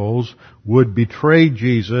 disciples, would betray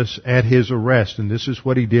Jesus at his arrest. And this is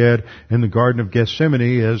what he did in the Garden of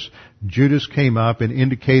Gethsemane, as Judas came up and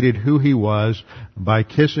indicated who he was by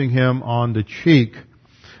kissing him on the cheek.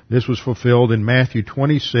 This was fulfilled in Matthew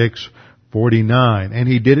 26:49. And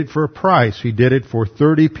he did it for a price. He did it for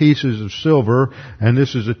 30 pieces of silver. And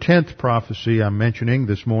this is the 10th prophecy I'm mentioning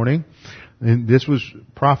this morning. And this was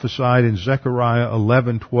prophesied in Zechariah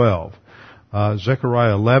 11:12.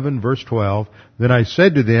 Zechariah 11 verse 12. Then I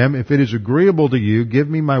said to them, if it is agreeable to you, give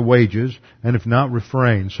me my wages, and if not,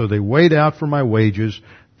 refrain. So they weighed out for my wages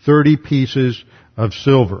 30 pieces of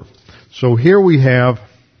silver. So here we have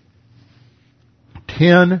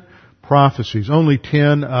 10 prophecies, only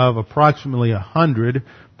 10 of approximately 100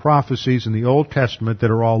 prophecies in the Old Testament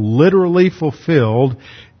that are all literally fulfilled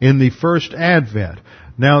in the first advent.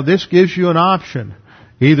 Now this gives you an option.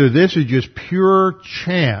 Either this is just pure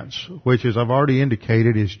chance, which, as I've already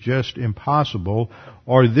indicated, is just impossible,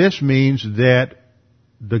 or this means that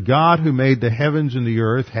the God who made the heavens and the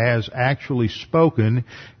earth has actually spoken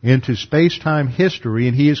into space-time history,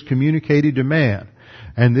 and He has communicated to man.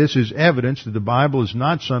 And this is evidence that the Bible is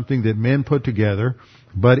not something that men put together,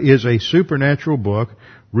 but is a supernatural book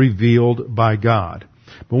revealed by God.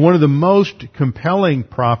 But one of the most compelling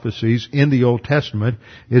prophecies in the Old Testament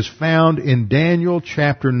is found in Daniel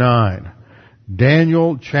chapter 9.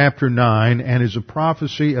 Daniel chapter 9, and is a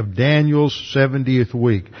prophecy of Daniel's 70th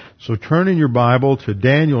week. So turn in your Bible to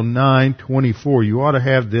Daniel 9:24. You ought to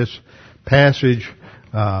have this passage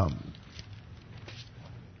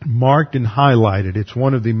marked and highlighted. It's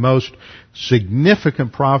one of the most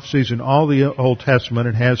significant prophecies in all the Old Testament.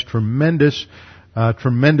 It has tremendous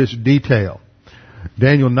detail.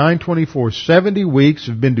 Daniel 9:24, 70 weeks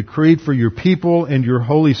have been decreed for your people and your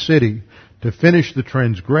holy city, to finish the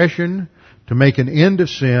transgression, to make an end of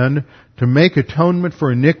sin, to make atonement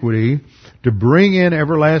for iniquity, to bring in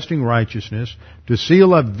everlasting righteousness, to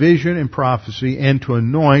seal up vision and prophecy, and to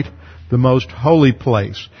anoint the most holy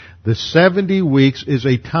place. The 70 weeks is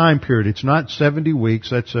a time period. It's not 70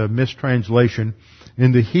 weeks. That's a mistranslation.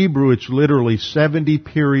 In the Hebrew, it's literally 70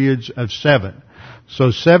 periods of 7.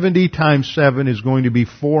 So 70 times 7 is going to be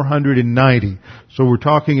 490. So we're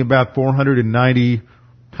talking about 490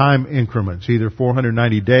 time increments, either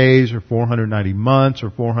 490 days or 490 months or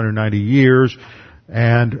 490 years.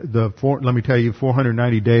 And let me tell you,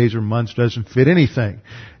 490 days or months doesn't fit anything.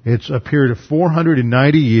 It's a period of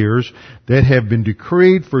 490 years that have been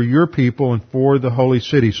decreed for your people and for the holy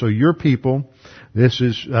city. So your people, this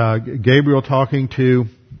is Gabriel talking to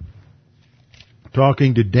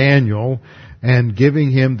Daniel and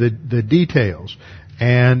giving him the details.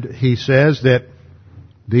 And he says that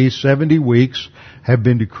these 70 weeks have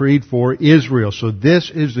been decreed for Israel. So this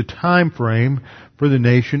is the time frame for the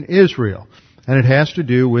nation Israel. And it has to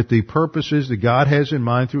do with the purposes that God has in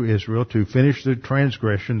mind through Israel to finish the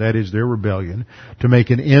transgression, that is their rebellion, to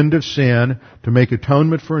make an end of sin, to make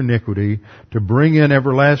atonement for iniquity, to bring in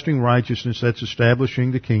everlasting righteousness, that's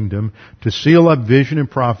establishing the kingdom, to seal up vision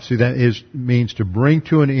and prophecy, that means to bring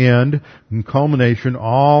to an end and culmination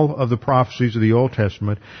all of the prophecies of the Old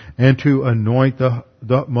Testament, and to anoint the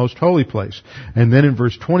most holy place. And then in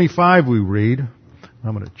verse 25 we read,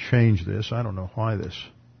 I'm going to change this, I don't know why this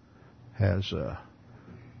has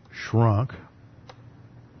shrunk.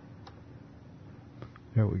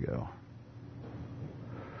 There we go.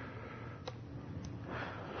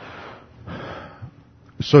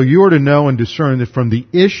 So you are to know and discern that from the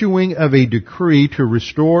issuing of a decree to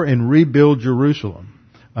restore and rebuild Jerusalem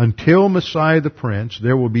until Messiah the Prince,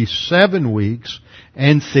 there will be 7 weeks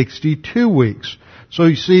and 62 weeks. So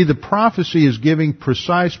you see, the prophecy is giving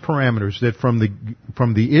precise parameters that from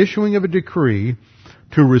the issuing of a decree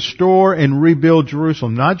to restore and rebuild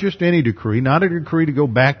Jerusalem. Not just any decree, not a decree to go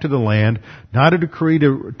back to the land, not a decree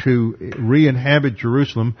to re-inhabit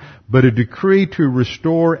Jerusalem, but a decree to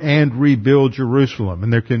restore and rebuild Jerusalem.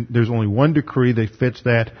 And there's only one decree that fits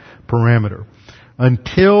that parameter.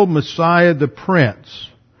 Until Messiah the Prince,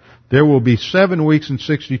 there will be 7 weeks and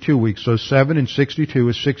 62 weeks. So 7 and 62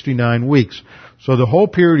 is 69 weeks. So the whole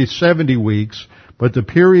period is 70 weeks, but the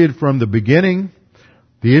period from the beginning,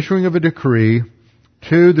 the issuing of a decree,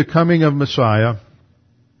 to the coming of Messiah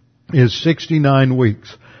is 69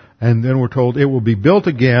 weeks. And then we're told it will be built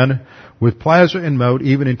again with plaza and moat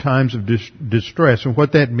even in times of distress. And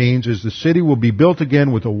what that means is the city will be built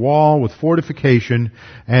again with a wall, with fortification,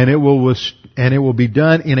 and it will be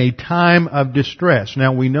done in a time of distress.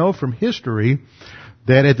 Now we know from history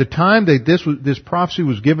that at the time that this prophecy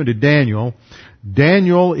was given to Daniel,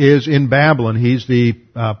 Daniel is in Babylon. He's the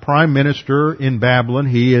prime minister in Babylon.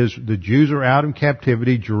 The Jews are out in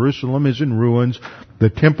captivity. Jerusalem is in ruins. The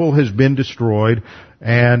temple has been destroyed.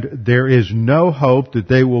 And there is no hope that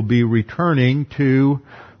they will be returning to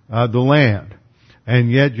the land.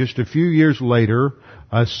 And yet, just a few years later,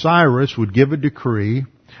 Cyrus would give a decree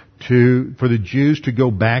for the Jews to go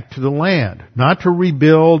back to the land. Not to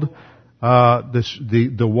rebuild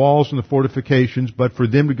the walls and the fortifications, but for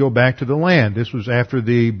them to go back to the land. This was after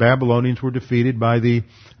the Babylonians were defeated by the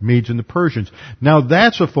Medes and the Persians. Now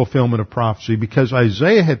that's a fulfillment of prophecy, because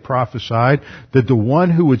Isaiah had prophesied that the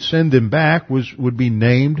one who would send them back would be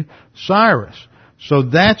named Cyrus. So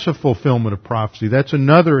that's a fulfillment of prophecy. That's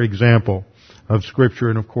another example of Scripture.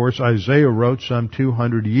 And of course, Isaiah wrote some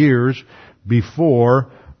 200 years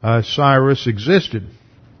before Cyrus existed.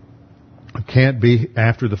 It can't be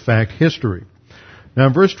after the fact history. Now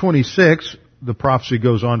in verse 26, the prophecy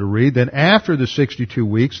goes on to read, then after the 62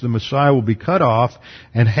 weeks, the Messiah will be cut off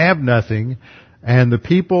and have nothing, and the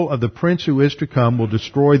people of the prince who is to come will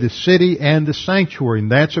destroy the city and the sanctuary. And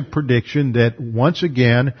that's a prediction that once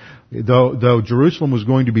again, though Jerusalem was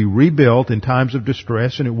going to be rebuilt in times of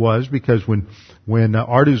distress, and it was, because when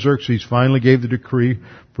Artaxerxes finally gave the decree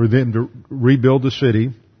for them to rebuild the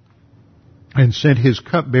city, and sent his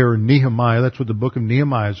cupbearer Nehemiah, that's what the book of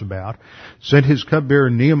Nehemiah is about, sent his cupbearer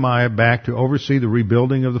Nehemiah back to oversee the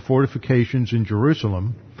rebuilding of the fortifications in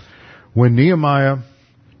Jerusalem. When Nehemiah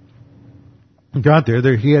got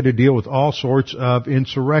there, he had to deal with all sorts of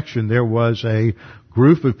insurrection. There was a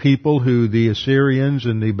group of people who the Assyrians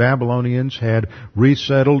and the Babylonians had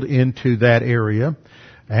resettled into that area.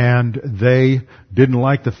 And they didn't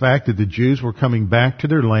like the fact that the Jews were coming back to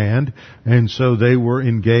their land, and so they were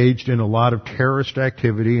engaged in a lot of terrorist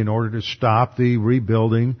activity in order to stop the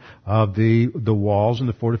rebuilding of the walls and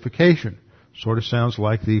the fortification. Sort of sounds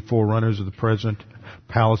like the forerunners of the present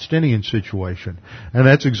Palestinian situation. And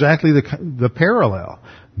that's exactly the parallel.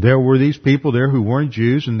 There were these people there who weren't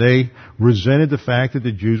Jews, and they resented the fact that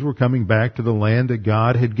the Jews were coming back to the land that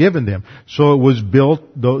God had given them. So it was built,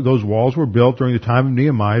 those walls were built during the time of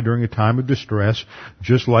Nehemiah, during a time of distress,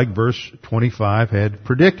 just like verse 25 had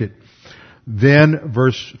predicted. Then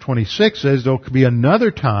verse 26 says there could be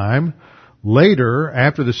another time later,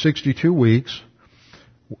 after the 62 weeks,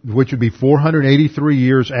 which would be 483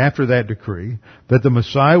 years after that decree, that the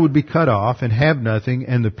Messiah would be cut off and have nothing,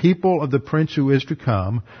 and the people of the prince who is to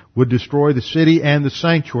come would destroy the city and the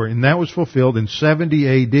sanctuary. And that was fulfilled in 70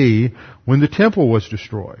 AD when the temple was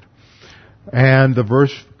destroyed. And the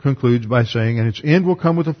verse concludes by saying, and its end will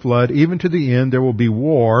come with a flood, even to the end there will be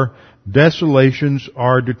war, desolations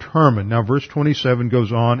are determined. Now verse 27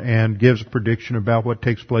 goes on and gives a prediction about what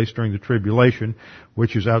takes place during the tribulation,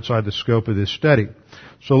 which is outside the scope of this study.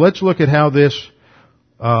 So let's look at how this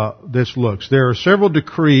looks. There are several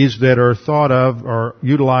decrees that are thought of or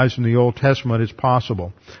utilized in the Old Testament as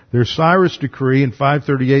possible. There's Cyrus' decree in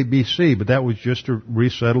 538 BC, but that was just to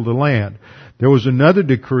resettle the land. There was another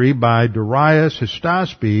decree by Darius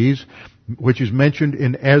Hystaspes, which is mentioned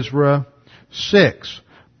in Ezra 6,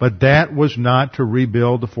 but that was not to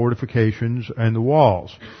rebuild the fortifications and the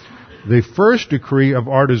walls. The first decree of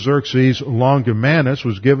Artaxerxes Longimanus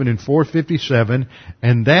was given in 457,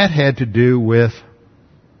 and that had to do with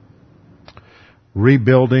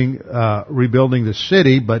rebuilding the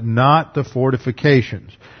city, but not the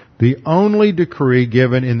fortifications. The only decree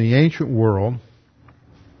given in the ancient world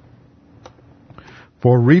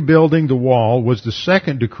for rebuilding the wall was the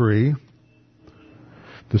second decree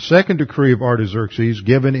of Artaxerxes,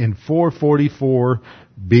 given in 444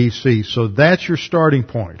 BC. So that's your starting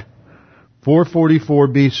point. 444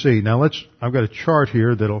 BC. Now I've got a chart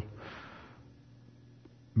here that'll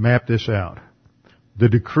map this out. The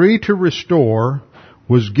decree to restore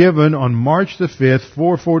was given on March the 5th,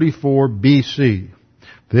 444 BC.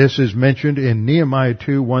 This is mentioned in Nehemiah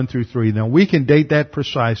 2, 1 through 3. Now we can date that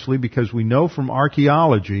precisely because we know from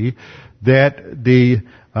archaeology that the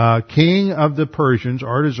king of the Persians,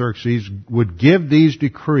 Artaxerxes, would give these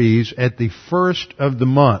decrees at the first of the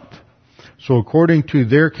month. So according to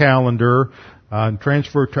their calendar, and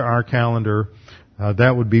transfer to our calendar,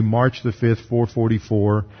 that would be March the 5th,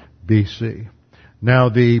 444 BC. Now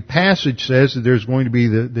the passage says that there's going to be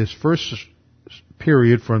this first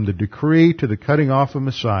period from the decree to the cutting off of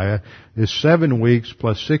Messiah is 7 weeks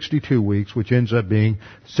plus 62 weeks, which ends up being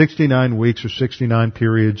 69 weeks or 69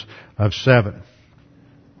 periods of 7.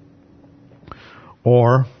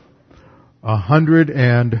 Or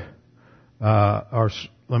 7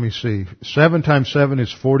 times 7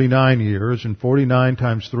 is 49 years, and 49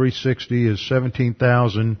 times 360 is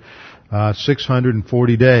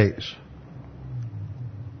 17,640 days.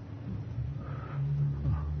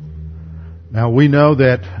 Now we know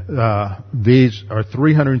that these are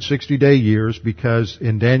 360-day years because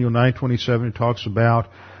in Daniel 9:27 it talks about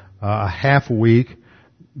a half a week.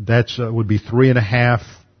 That's would be 3.5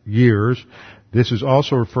 years. This is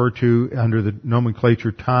also referred to under the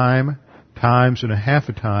nomenclature time, times and a half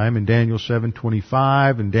a time in Daniel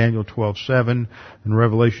 7:25 and Daniel 12:7 and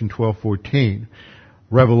Revelation 12:14.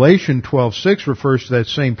 Revelation 12:6 refers to that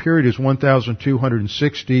same period as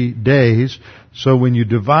 1,260 days. So when you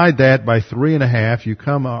divide that by 3.5, you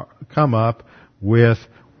come up with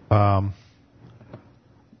the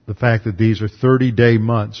fact that these are 30-day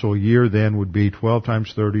months. So a year then would be 12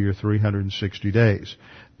 times 30 or 360 days.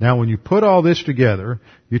 Now when you put all this together,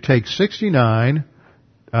 you take 69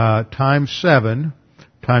 times 7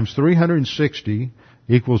 times 360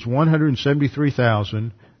 equals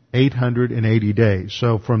 173,880 days.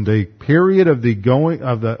 So from the period of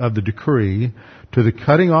the decree to the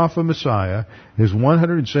cutting off of Messiah is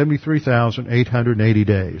 173,880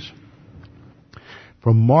 days.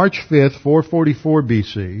 From March 5th, 444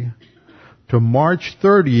 BC to March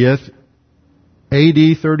 30th,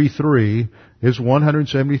 AD 33 is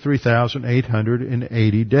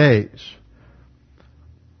 173,880 days.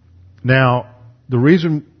 Now, the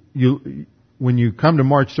reason when you come to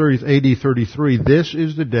March 30th, AD 33, this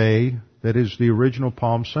is the day that is the original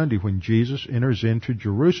Palm Sunday when Jesus enters into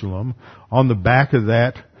Jerusalem on the back of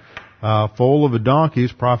that foal of a donkey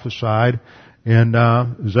is prophesied in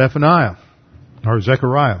Zechariah.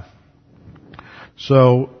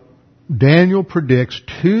 So Daniel predicts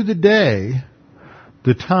to the day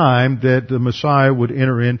the time that the Messiah would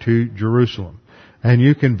enter into Jerusalem. And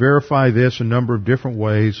you can verify this a number of different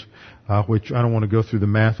ways, which I don't want to go through the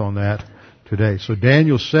math on that today. So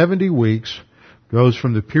Daniel's 70 weeks goes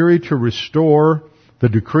from the period to restore, the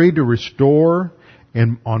decree to restore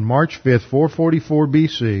on March 5th, 444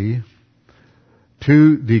 BC,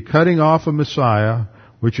 to the cutting off of Messiah,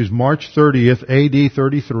 which is March 30th, AD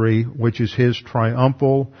 33, which is his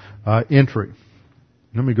triumphal entry.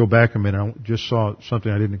 Let me go back a minute. I just saw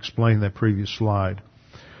something I didn't explain in that previous slide.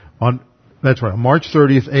 That's right, March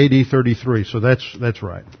 30th, AD 33, so that's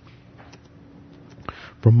right.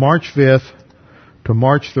 From March 5th to to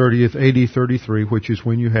March 30th, AD 33, which is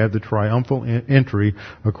when you have the triumphal entry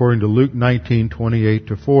according to Luke 19:28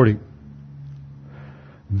 to 40.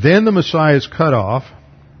 Then the Messiah is cut off,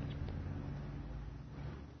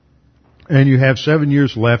 and you have 7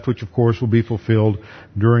 years left, which of course will be fulfilled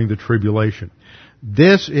during the tribulation.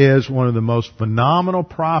 This is one of the most phenomenal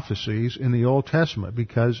prophecies in the Old Testament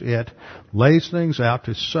because it lays things out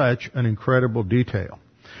to such an incredible detail.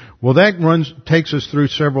 Well, that takes us through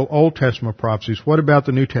several Old Testament prophecies. What about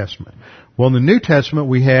the New Testament? Well, in the New Testament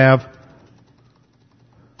we have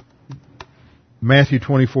Matthew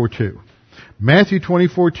 24:2. Matthew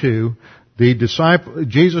 24:2,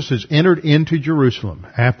 Jesus has entered into Jerusalem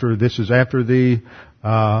after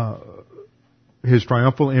his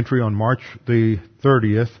triumphal entry on March the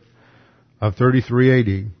 30th of 33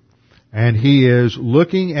 AD, and he is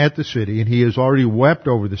looking at the city, and he has already wept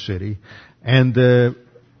over the city, and the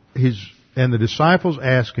disciples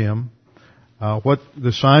ask him what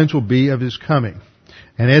the signs will be of his coming.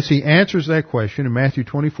 And as he answers that question in Matthew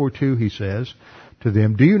 24:2, he says to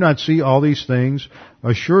them, "Do you not see all these things?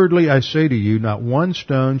 Assuredly I say to you, not one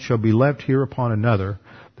stone shall be left here upon another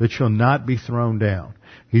that shall not be thrown down."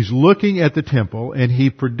 He's looking at the temple, and he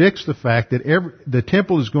predicts the fact that the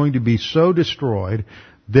temple is going to be so destroyed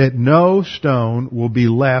that no stone will be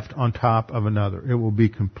left on top of another. It will be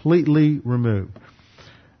completely removed.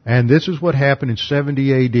 And this is what happened in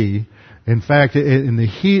 70 AD. In fact, in the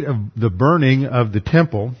heat of the burning of the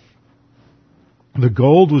temple, the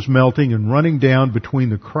gold was melting and running down between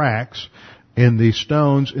the cracks in the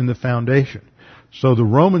stones in the foundation. So the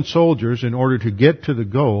Roman soldiers, in order to get to the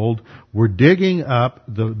gold, were digging up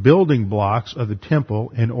the building blocks of the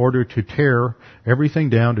temple in order to tear everything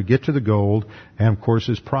down to get to the gold. And of course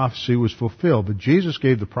his prophecy was fulfilled. But Jesus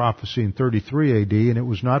gave the prophecy in 33 AD, and it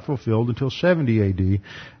was not fulfilled until 70 AD.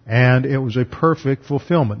 And it was a perfect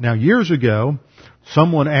fulfillment. Now, years ago,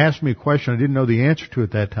 someone asked me a question I didn't know the answer to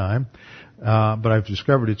at that time, but I've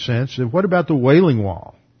discovered it since. What about the Wailing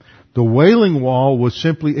Wall? The Wailing Wall was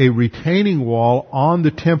simply a retaining wall on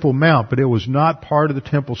the Temple Mount, but it was not part of the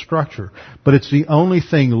temple structure. But it's the only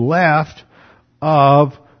thing left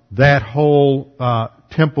of that whole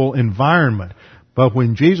temple environment. But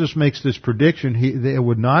when Jesus makes this prediction, it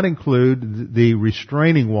would not include the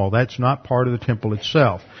restraining wall. That's not part of the temple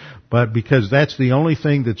itself. But because that's the only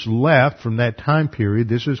thing that's left from that time period,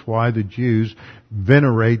 this is why the Jews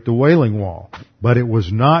venerate the Wailing Wall. But it was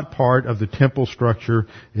not part of the temple structure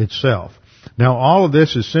itself. Now, all of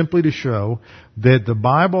this is simply to show that the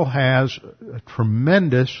Bible has a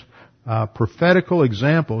tremendous prophetical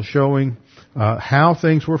example showing how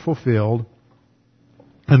things were fulfilled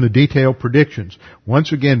and the detailed predictions.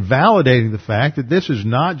 Once again, validating the fact that this is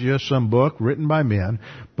not just some book written by men,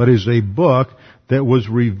 but is a book that was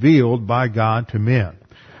revealed by God to men.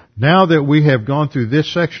 Now that we have gone through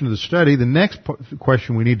this section of the study, the next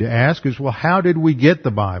question we need to ask is, well, how did we get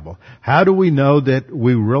the Bible? How do we know that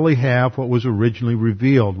we really have what was originally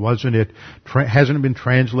revealed? Hasn't it been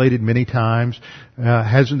translated many times?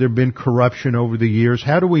 Hasn't there been corruption over the years?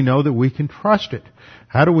 How do we know that we can trust it?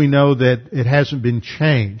 How do we know that it hasn't been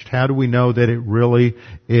changed? How do we know that it really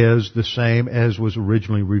is the same as was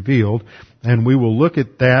originally revealed? And we will look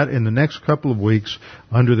at that in the next couple of weeks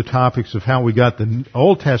under the topics of how we got the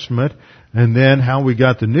Old Testament and then how we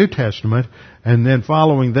got the New Testament. And then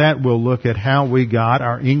following that, we'll look at how we got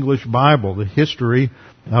our English Bible, the history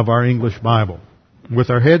of our English Bible, with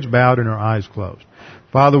our heads bowed and our eyes closed.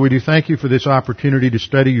 Father, we do thank you for this opportunity to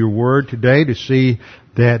study your Word today, to see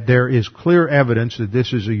that there is clear evidence that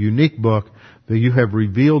this is a unique book, that you have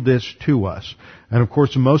revealed this to us. And of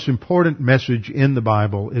course, the most important message in the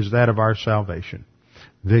Bible is that of our salvation.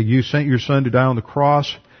 That you sent your Son to die on the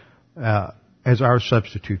cross as our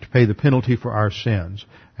substitute, to pay the penalty for our sins.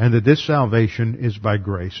 And that this salvation is by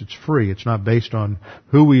grace. It's free. It's not based on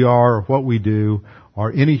who we are or what we do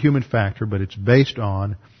or any human factor, but it's based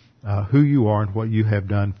on who you are and what you have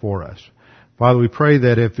done for us. Father, we pray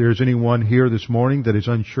that if there's anyone here this morning that is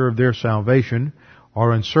unsure of their salvation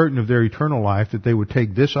or uncertain of their eternal life, that they would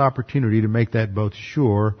take this opportunity to make that both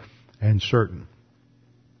sure and certain.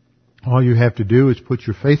 All you have to do is put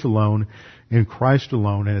your faith alone in Christ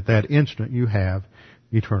alone, and at that instant you have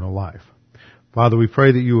eternal life. Father, we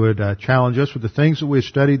pray that you would challenge us with the things that we have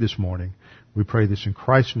studied this morning. We pray this in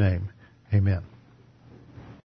Christ's name. Amen.